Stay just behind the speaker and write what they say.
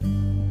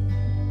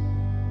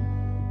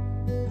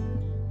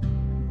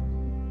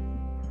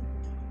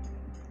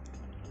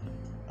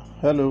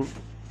Hello,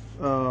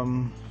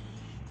 um,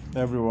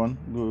 everyone.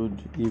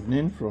 Good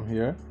evening from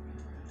here.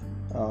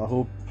 I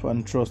hope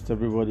and trust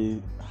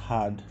everybody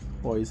had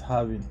or is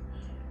having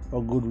a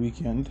good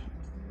weekend.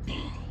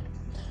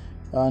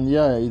 And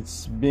yeah,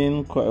 it's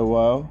been quite a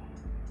while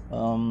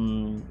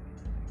um,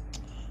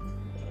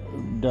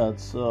 that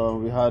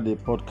we had a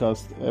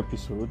podcast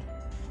episode,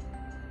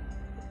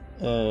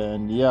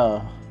 and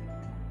yeah,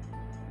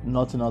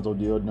 nothing out of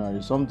the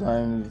ordinary.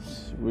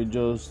 Sometimes we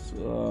just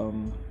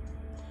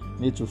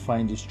need to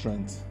find the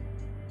strength,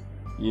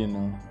 you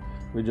know.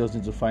 We just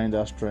need to find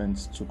that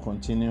strength to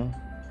continue.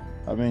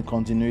 I mean,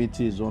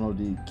 continuity is one of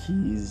the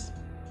keys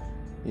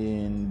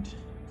in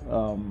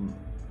um,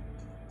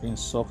 in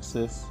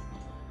success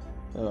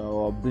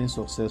or being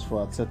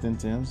successful at certain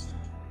things.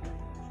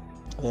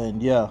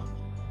 And yeah,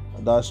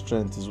 that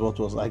strength is what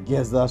was. I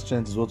guess that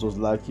strength is what was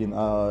lacking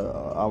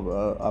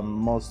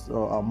amongst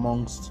or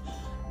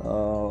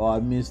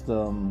amidst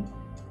a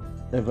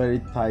very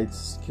tight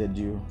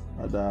schedule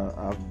that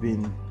I've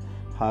been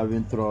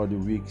having throughout the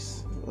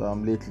weeks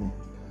lately.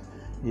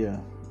 Yeah.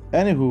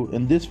 Anywho,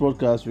 in this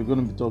podcast, we're going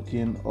to be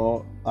talking,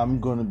 or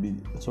I'm going to be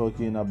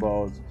talking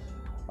about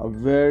a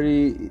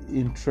very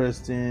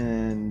interesting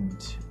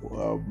and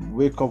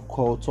wake up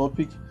call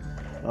topic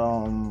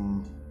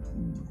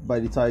by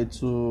the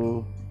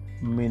title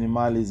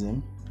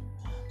minimalism.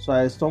 So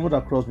I stumbled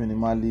across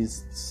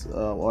minimalists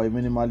or a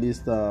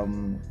minimalist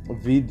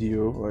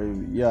video,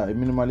 a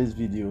minimalist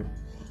video,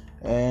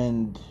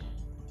 and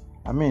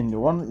I mean,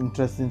 one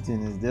interesting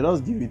thing is they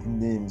just give it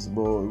names,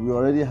 but we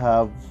already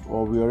had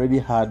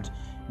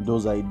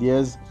those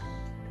ideas,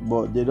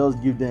 but they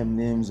just give them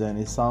names and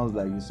it sounds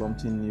like it's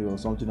something new or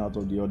something out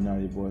of the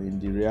ordinary. But in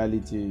the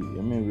reality,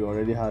 I mean, we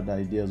already had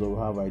ideas or we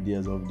have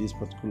ideas of this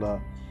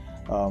particular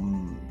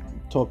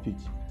topic.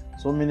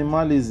 So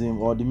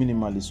minimalism or the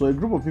minimalists. So a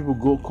group of people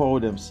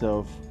call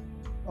themselves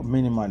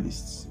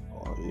minimalists.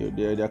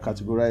 They're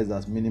categorized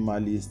as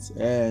minimalists,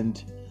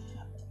 and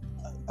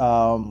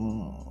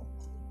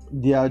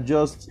they are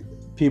just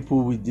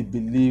people with the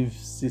belief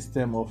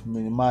system of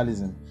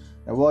minimalism.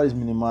 And what is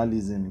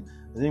minimalism?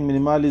 I think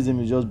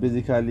minimalism is just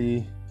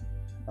basically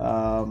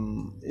a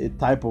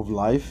type of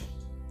life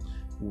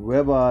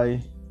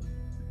whereby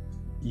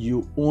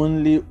you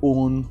only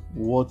own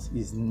what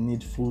is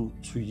needful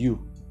to you.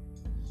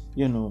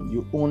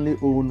 You only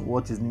own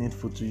what is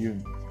needful to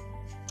you.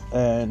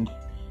 And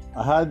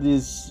we had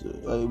this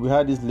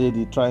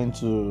lady trying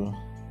to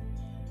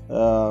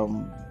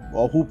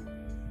or who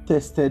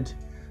tested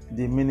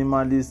the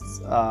minimalist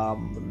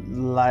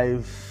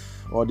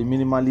life or the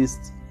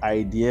minimalist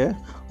idea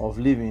of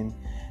living,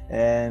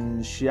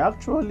 and she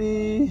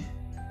actually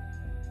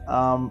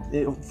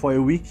for a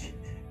week,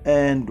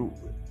 and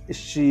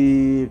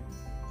she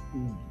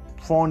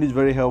found it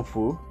very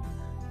helpful,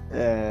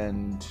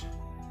 and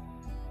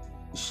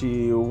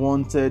she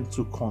wanted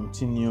to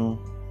continue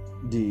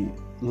the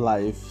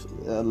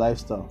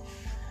lifestyle.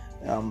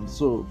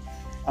 So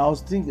I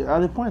was thinking, at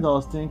the point I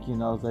was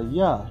like,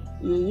 yeah,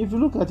 if you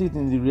look at it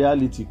in the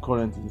reality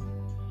currently,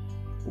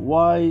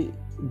 why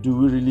do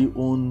we really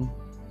own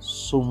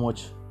so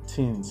much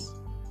things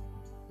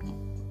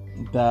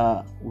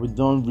that we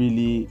don't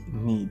really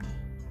need?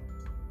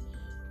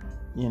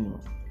 You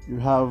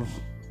have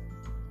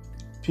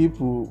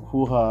people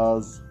who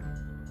have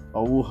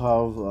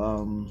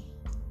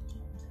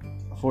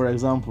for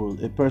example,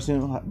 a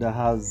person that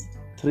has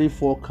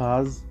 3-4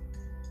 cars,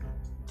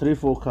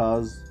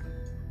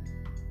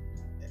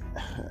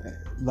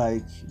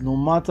 like, no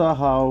matter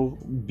how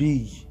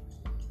big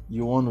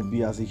you want to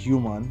be as a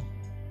human,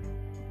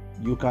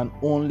 you can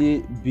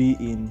only be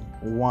in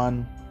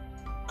one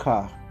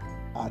car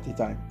at a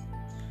time.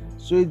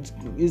 So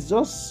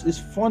it's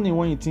funny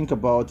when you think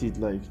about it.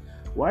 Like,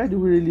 why do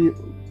we really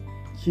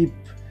keep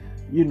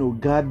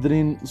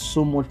gathering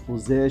so much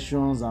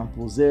possessions,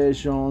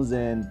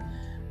 and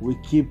we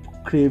keep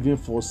craving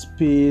for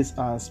space,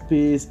 and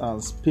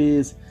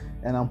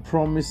I'm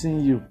promising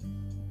you,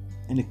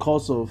 in the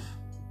course of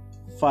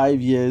 5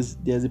 years,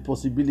 there's a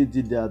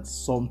possibility that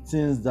some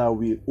things that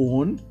we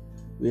own,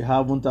 we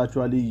haven't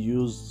actually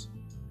used,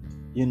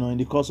 in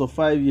the course of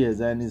 5 years.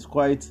 And it's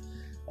quite,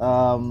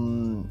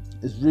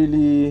 it's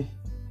really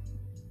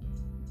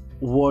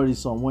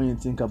worrisome when you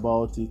think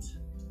about it.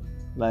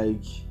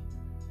 Like,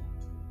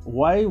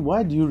 why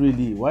do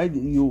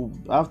you,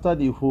 after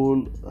the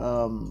whole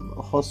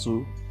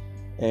hustle,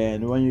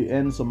 and when you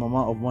earn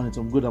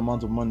some good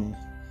amount of money,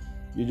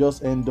 you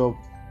just end up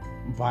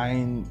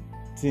buying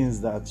things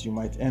that you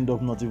might end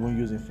up not even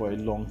using for a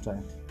long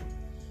time.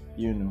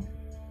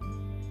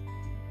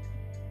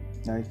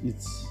 Like,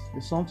 it's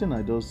something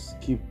I just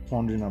keep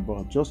pondering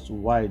about. Just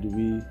why do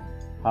we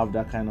have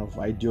that kind of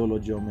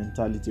ideology or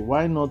mentality?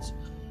 Why not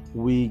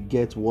we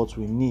get what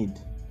we need?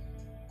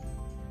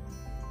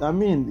 I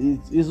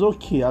mean, it's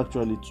okay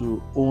actually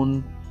to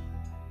own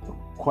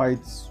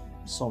quite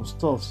some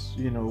stuffs,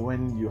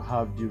 when you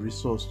have the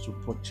resource to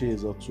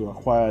purchase or to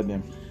acquire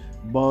them.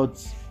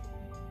 But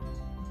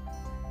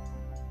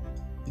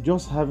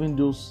just having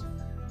those,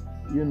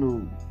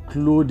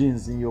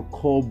 clothings in your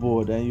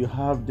cupboard, and you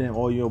have them,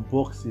 or your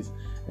boxes,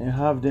 and you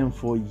have them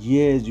for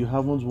years. You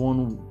haven't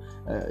worn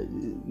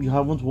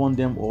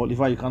them all. In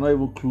fact, you cannot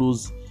even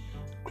close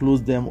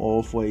them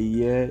all for a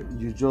year.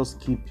 You just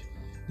keep,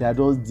 they are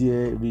just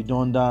there,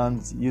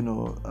 redundant,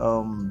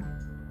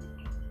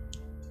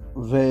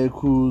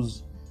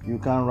 vehicles. You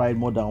can't ride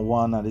more than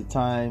one at a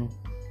time,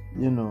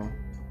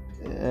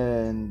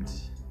 and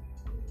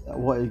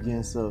what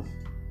again, sir?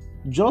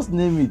 Just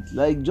name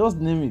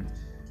it.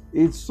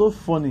 It's so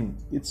funny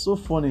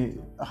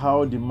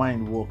how the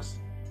mind works,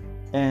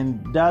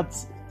 and that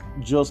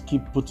just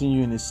keep putting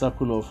you in a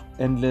circle of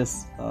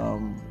endless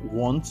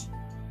want.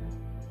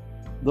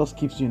 Just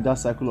keeps you in that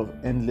cycle of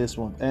endless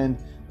want. And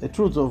the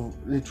truth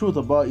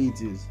about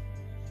it is,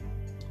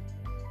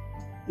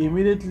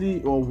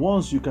 immediately, or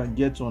once you can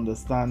get to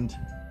understand,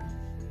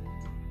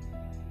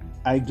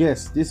 I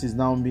guess this is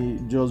now me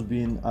just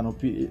being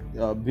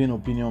being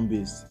opinion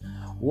based.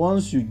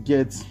 Once you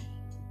get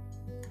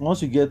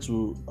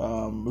to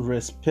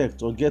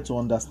respect, or get to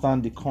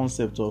understand the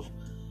concept of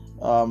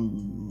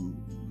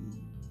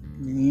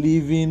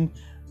living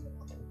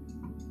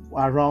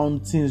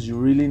around things you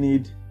really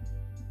need,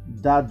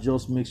 that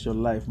just makes your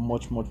life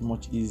much, much,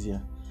 much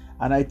easier.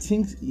 And I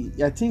think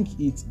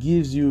it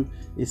gives you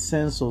a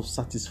sense of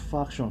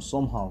satisfaction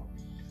somehow,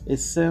 a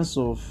sense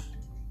of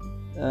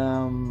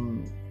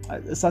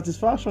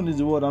satisfaction is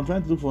the word. I'm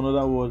trying to look for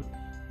another word.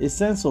 A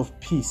sense of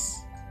peace.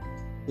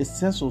 A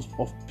sense of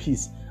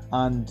peace.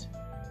 And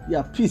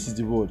peace is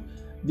the word.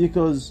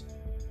 Because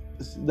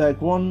like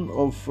one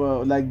of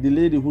like the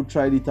lady who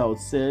tried it out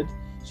said,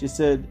 she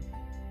said,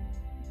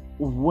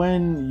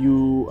 when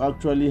you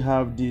actually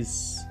have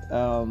this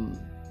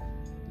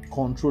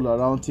control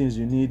around things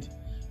you need,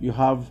 you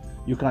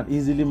can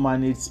easily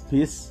manage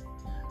space,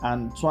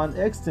 and to an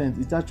extent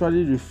it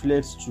actually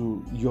reflects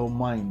to your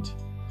mind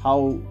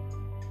how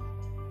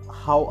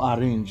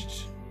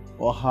arranged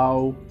or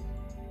how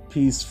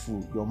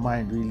peaceful your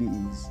mind really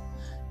is.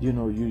 You're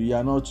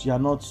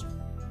not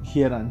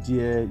here and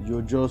there,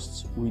 you're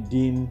just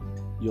within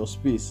your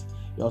space.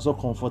 You're also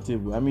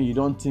comfortable. I mean, you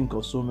don't think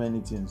of so many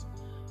things.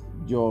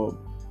 You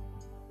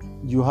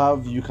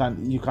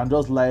can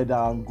just lie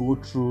down and go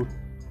through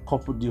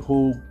the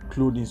whole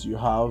clothing you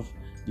have,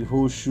 the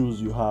whole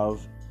shoes you have,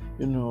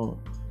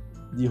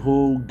 the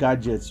whole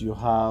gadgets you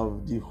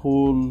have, the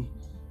whole,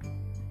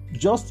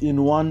 just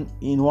in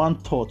one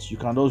thought you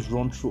can just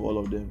run through all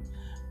of them.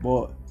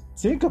 But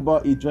think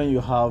about it when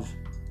you have,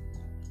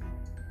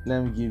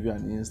 let me give you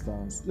an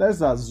instance. Let's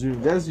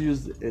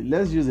use a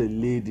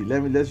lady.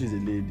 Let's use a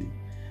lady.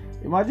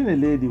 Imagine a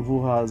lady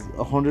who has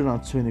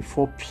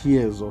 124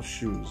 pairs of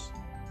shoes,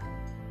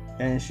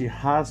 and she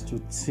has to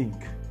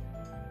think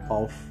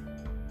of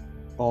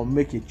or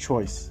make a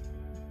choice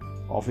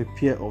of a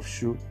pair of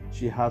shoes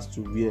she has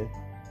to wear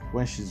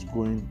when she's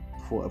going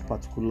for a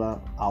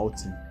particular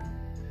outing.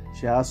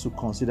 She has to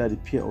consider the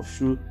pair of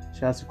shoes,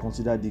 she has to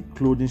consider the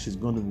clothing she's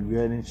going to be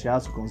wearing, she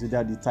has to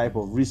consider the type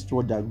of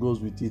wristwatch that goes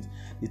with it,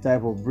 the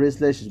type of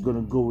bracelet she's going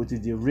to go with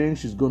it, the ring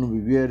she's going to be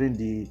wearing,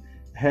 the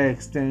hair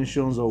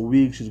extensions or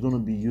wig she's going to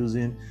be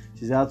using.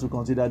 She has to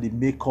consider the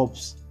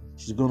makeups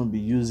she's going to be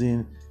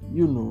using,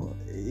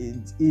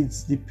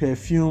 it's the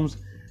perfumes.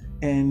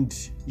 And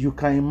you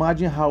can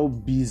imagine how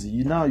busy,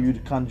 you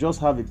can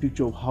just have a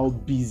picture of how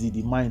busy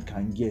the mind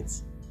can get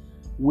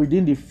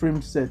within the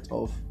frame set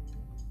of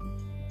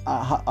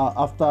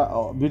after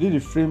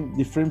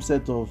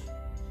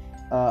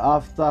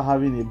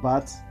having a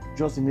bath,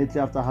 just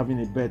immediately after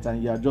having a bath,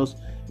 and you are just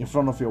in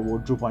front of your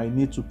wardrobe and you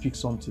need to pick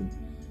something.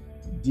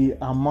 The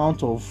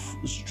amount of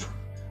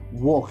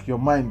work your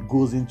mind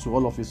goes into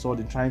all of a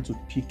sudden trying to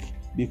pick,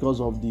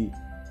 because of the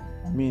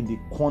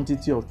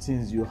quantity of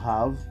things you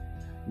have.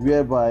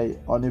 Whereby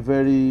on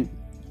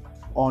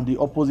the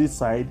opposite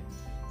side,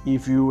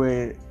 if you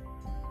were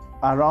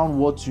around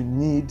what you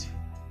need,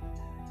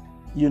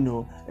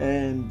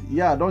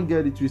 don't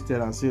get it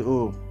twisted and say,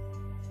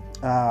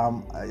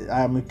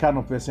 I'm a kind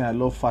of person, I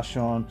love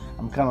fashion,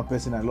 I'm a kind of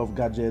person, I love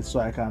gadgets, so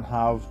I can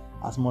have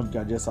as much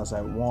gadgets as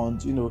I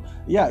want.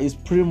 It's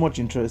pretty much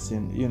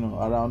interesting,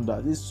 around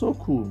that. It's so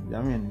cool.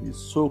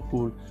 It's so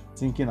cool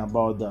thinking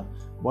about that.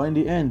 But in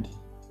the end,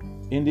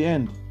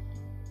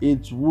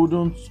 it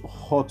wouldn't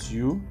hurt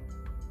you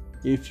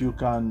if you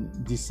can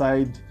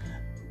decide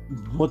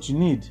what you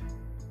need,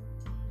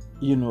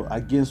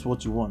 against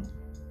what you want.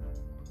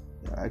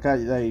 I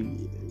can't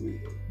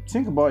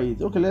think about it.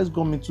 Okay, let's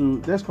come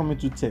into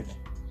tech.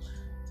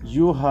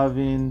 You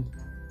having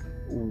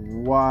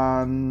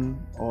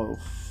one or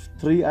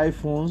three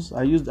iPhones.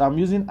 I'm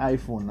using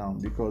iPhone now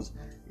because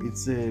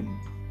it's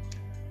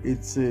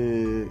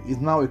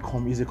now a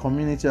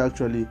community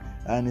actually,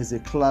 and it's a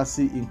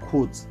classy, in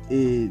quotes,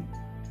 a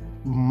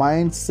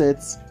mindset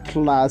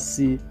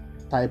classy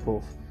type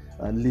of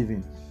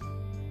living.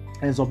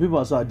 And some people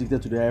are so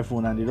addicted to the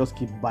iPhone, and they just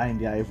keep buying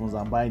their iPhones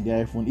and buying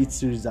their iPhone. Each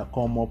series that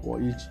come up,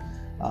 or each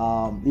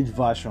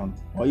version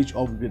or each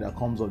upgrade that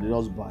comes up, they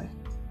just buy.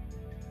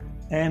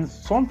 And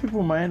some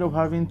people might end up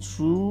having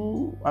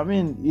two. I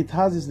mean, it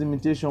has its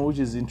limitation, which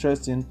is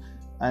interesting.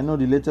 I know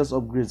the latest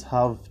upgrades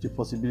have the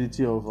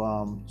possibility of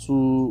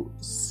two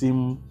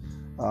SIM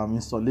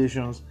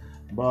installations,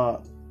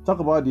 but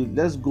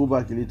let's go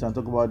back a little and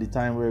talk about the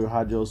time where we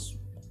had just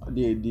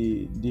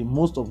the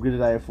most upgraded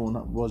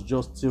iPhone was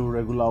just still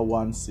regular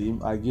one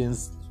SIM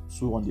against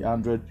two on the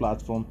Android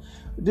platform.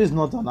 This is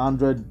not an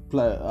Android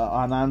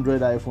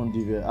iPhone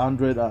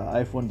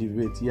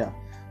debate, yeah,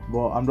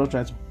 but I'm just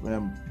trying to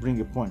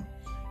bring a point.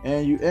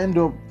 And you end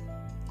up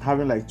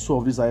having like two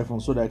of these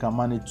iPhones so that I can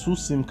manage two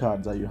SIM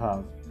cards that you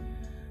have.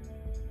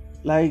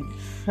 Like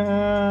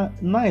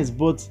nice,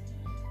 but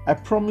I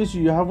promise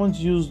you haven't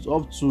used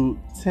up to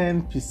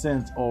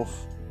 10% of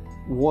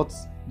what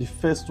the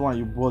first one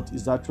you bought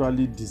is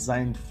actually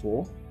designed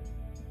for,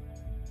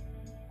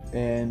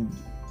 and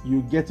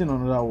you're getting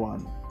another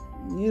one.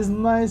 It's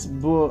nice,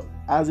 but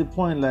as a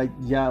point, like,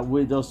 yeah,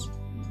 it's just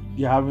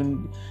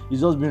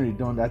being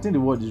redundant. I think the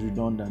word is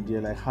redundant. Yeah,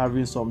 like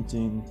having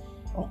something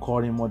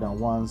occurring more than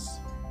once.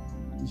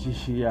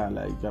 Yeah,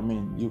 like, I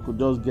mean, you could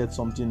just get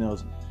something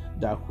else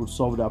that could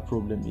solve that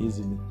problem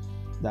easily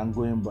than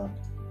going back,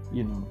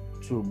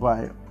 to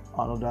buy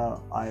another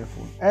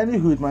iPhone.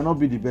 Anywho, it might not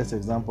be the best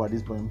example at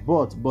this point,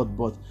 but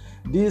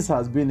this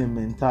has been a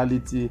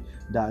mentality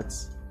that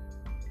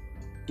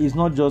is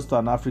not just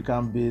an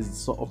African-based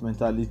sort of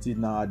mentality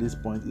now. At this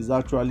point, it's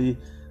actually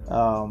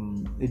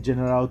a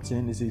general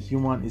thing. It's a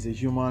human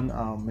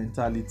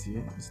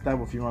mentality. It's a type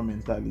of human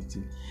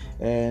mentality,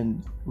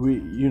 and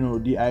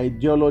the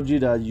ideology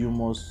that you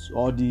must,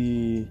 or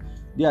the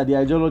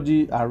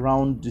ideology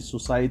around the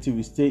society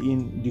we stay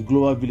in, the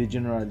global village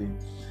generally.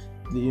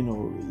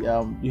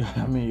 You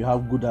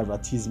have good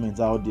advertisements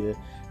out there,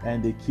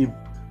 and they keep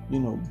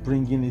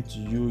bringing it to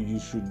you. You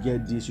should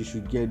get this,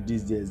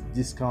 there's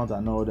discount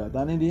and all that,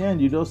 and in the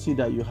end you just see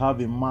that you have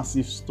a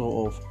massive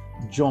store of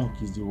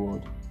junk is the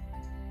word.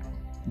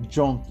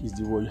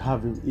 You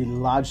have a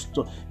large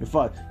store. In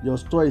fact, your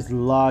store is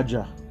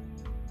larger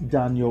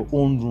than your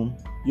own room.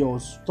 Your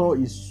store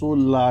is so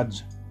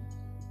large,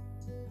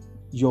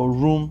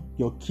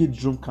 your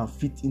kid's room can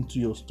fit into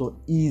your store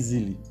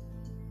easily,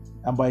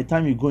 and by the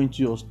time you go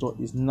into your store,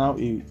 it's now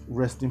a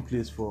resting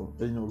place for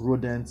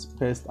rodents,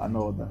 pests and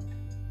all that.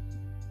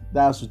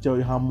 That's to tell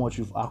you how much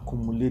you've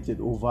accumulated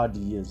over the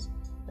years.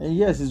 And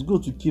yes, it's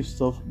good to keep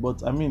stuff,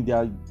 but I mean, they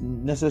are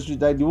necessary.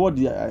 Like the word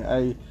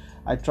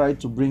I try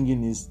to bring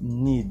in is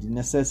need,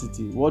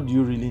 necessity. What do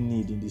you really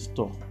need in the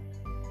store?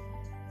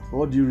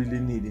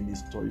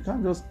 You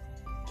can't just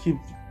keep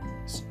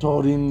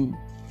storing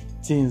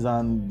things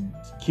and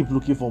keep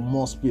looking for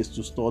more space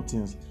to store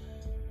things.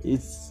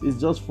 It's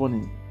just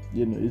funny,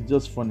 it's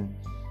just funny.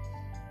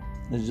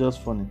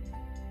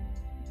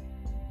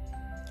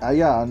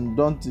 Yeah, and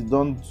don't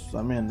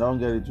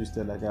get it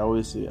twisted. Like I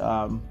always say,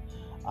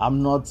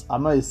 I'm not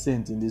a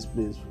saint in this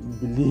place.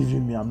 Believe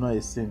you me, I'm not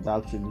a saint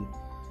actually.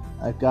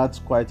 I got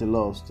quite a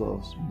lot of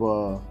stuff,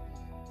 but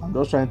I'm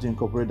just trying to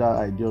incorporate that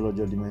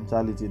ideology or the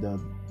mentality that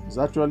it's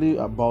actually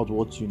about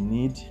what you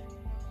need.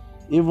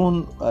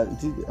 Even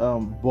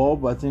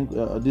Bob, I think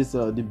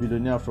the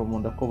billionaire from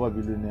Undercover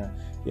Billionaire,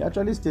 he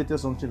actually stated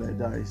something like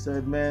that. He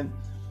said, "Man,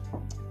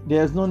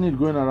 there's no need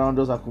going around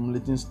just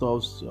accumulating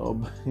stuffs."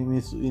 In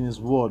his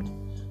word,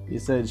 he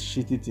said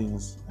shitty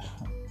things.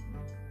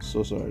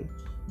 So sorry,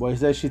 but he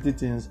said shitty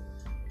things,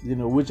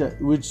 which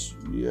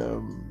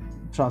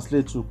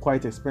translate to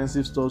quite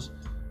expensive stuff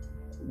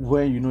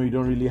when you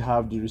don't really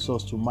have the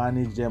resource to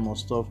manage them or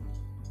stuff.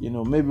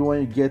 Maybe when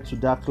you get to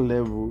that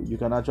level, you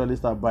can actually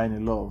start buying a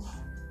lot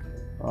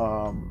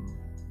of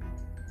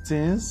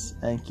things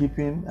and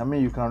keeping. I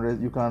mean, you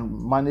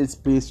can manage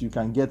space. You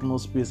can get more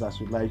space as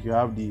you like. You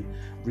have the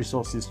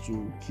resources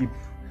to keep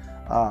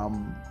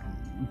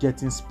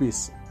getting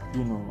space,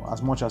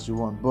 as much as you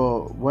want.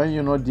 But when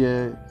you're not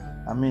there,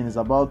 I mean, it's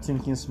about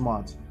thinking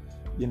smart.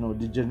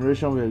 The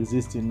generation we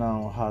exist in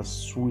now has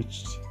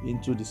switched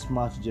into the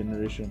smart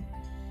generation.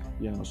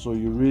 So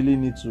you really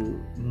need to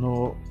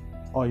know,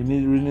 or you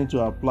really need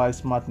to apply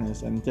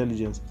smartness and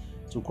intelligence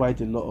to quite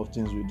a lot of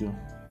things we do.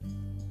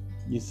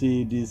 You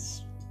see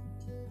this.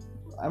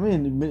 I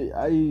mean,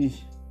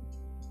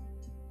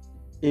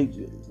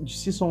 you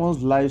see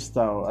someone's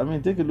lifestyle. I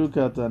mean, take a look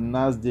at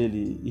Nas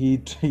Daily.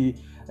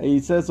 He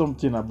said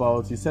something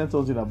about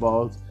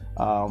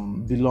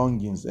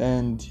belongings,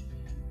 and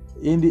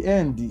in the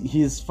end,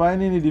 he's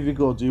finding it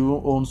difficult to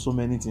even own so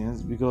many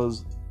things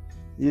because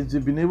he's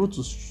been able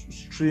to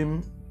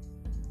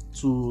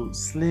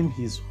slim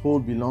his whole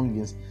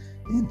belongings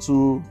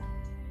into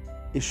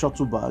a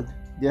shuttle bag.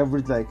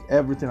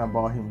 Everything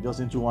about him just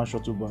into one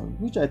shuttle bag,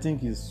 which I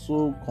think is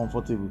so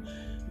comfortable.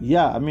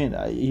 Yeah, I mean,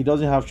 he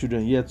doesn't have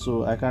children yet,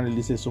 so I can't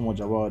really say so much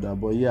about that.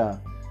 But yeah,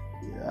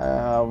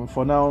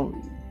 for now,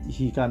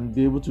 he can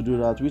be able to do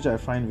that, which I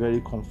find very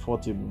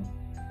comfortable.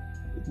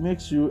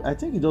 I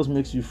think it does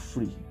makes you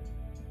free.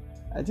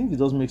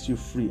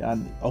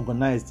 And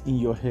organized in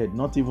your head,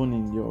 not even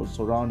in your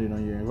surrounding or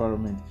your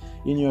environment.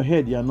 In your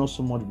head, you are not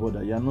so much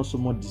bothered, you are not so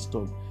much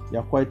disturbed. You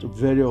are quite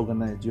very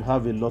organized. You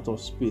have a lot of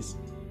space,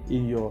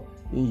 in your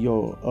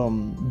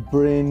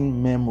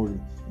brain memory,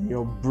 in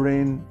your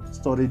brain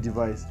storage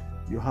device.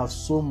 You have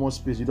so much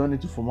space. You don't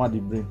need to format the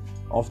brain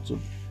often.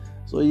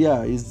 So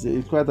yeah, it's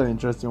quite an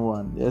interesting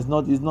one. It's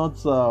not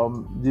so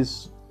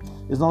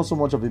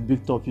much of a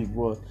big topic,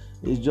 but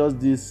it's just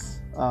this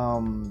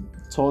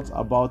thought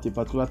about a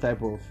particular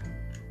type of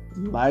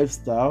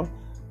lifestyle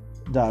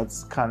that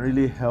can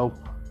really help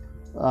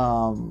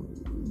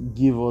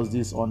give us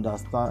this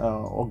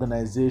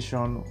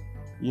organization.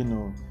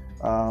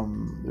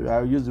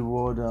 I use the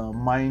word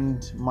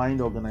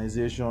mind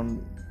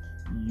organization.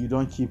 You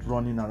don't keep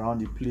running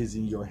around the place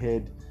in your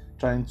head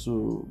trying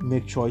to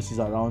make choices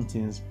around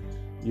things.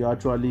 You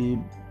actually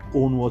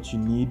own what you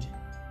need.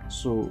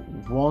 So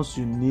once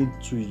you need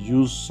to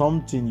use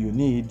something you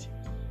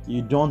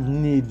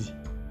don't need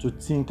to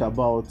think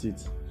about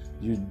it.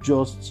 You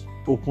just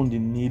open the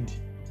need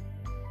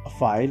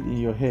file in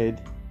your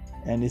head,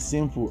 and it's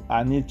simple.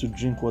 I need to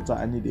drink water,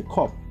 I need a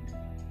cup,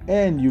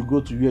 and you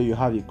go to where you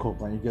have a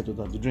cup and you get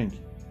water to drink.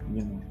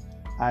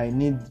 I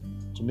need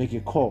to make a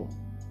call,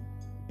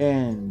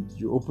 and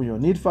you open your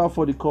need file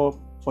for the call,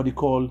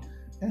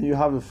 and you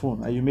have a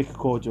phone and you make a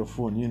call with your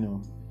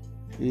phone.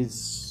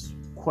 It's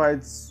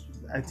quite,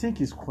 I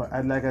think it's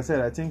quite, like I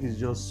said, I think it's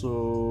just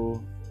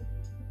so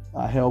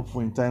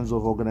helpful in terms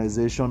of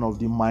organization of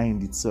the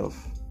mind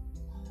itself.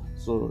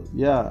 So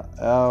yeah,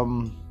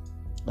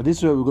 this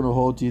is where we're going to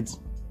hold it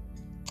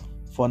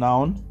for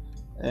now,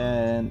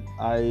 and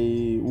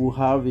I will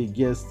have a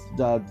guest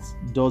that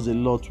does a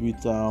lot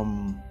with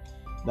mind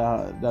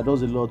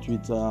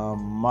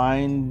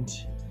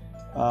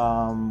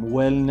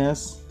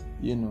wellness,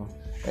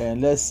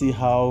 and let's see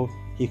how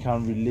he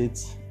can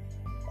relate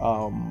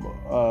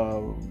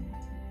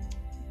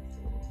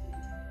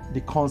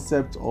the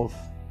concept of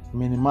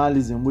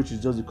minimalism, which is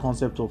just the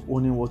concept of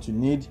owning what you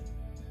need,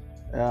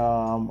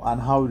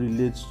 and how it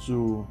relates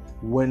to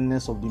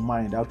wellness of the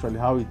mind, actually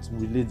how it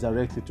relates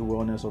directly to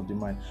wellness of the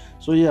mind.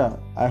 So yeah,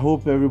 I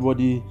hope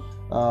everybody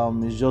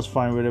is just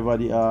fine wherever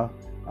they are.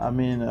 I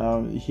mean,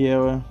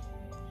 here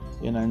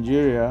in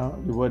Nigeria,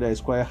 the weather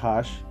is quite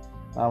harsh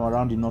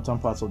around the northern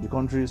parts of the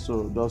country,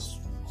 so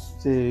just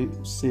stay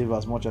safe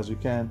as much as you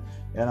can.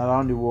 And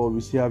around the world,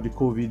 we still have the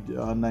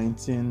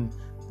COVID-19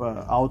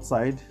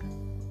 outside,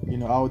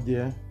 out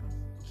there.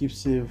 Keep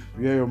safe,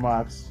 wear your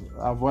masks,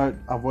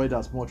 avoid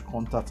as much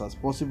contact as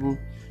possible,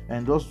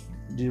 and just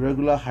the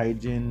regular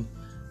hygiene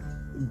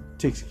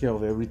takes care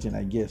of everything,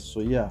 I guess. So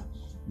yeah,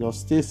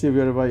 just stay safe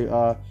wherever you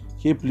are.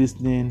 Keep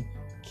listening,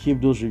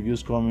 keep those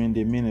reviews coming,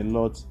 they mean a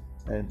lot,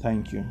 and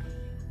thank you.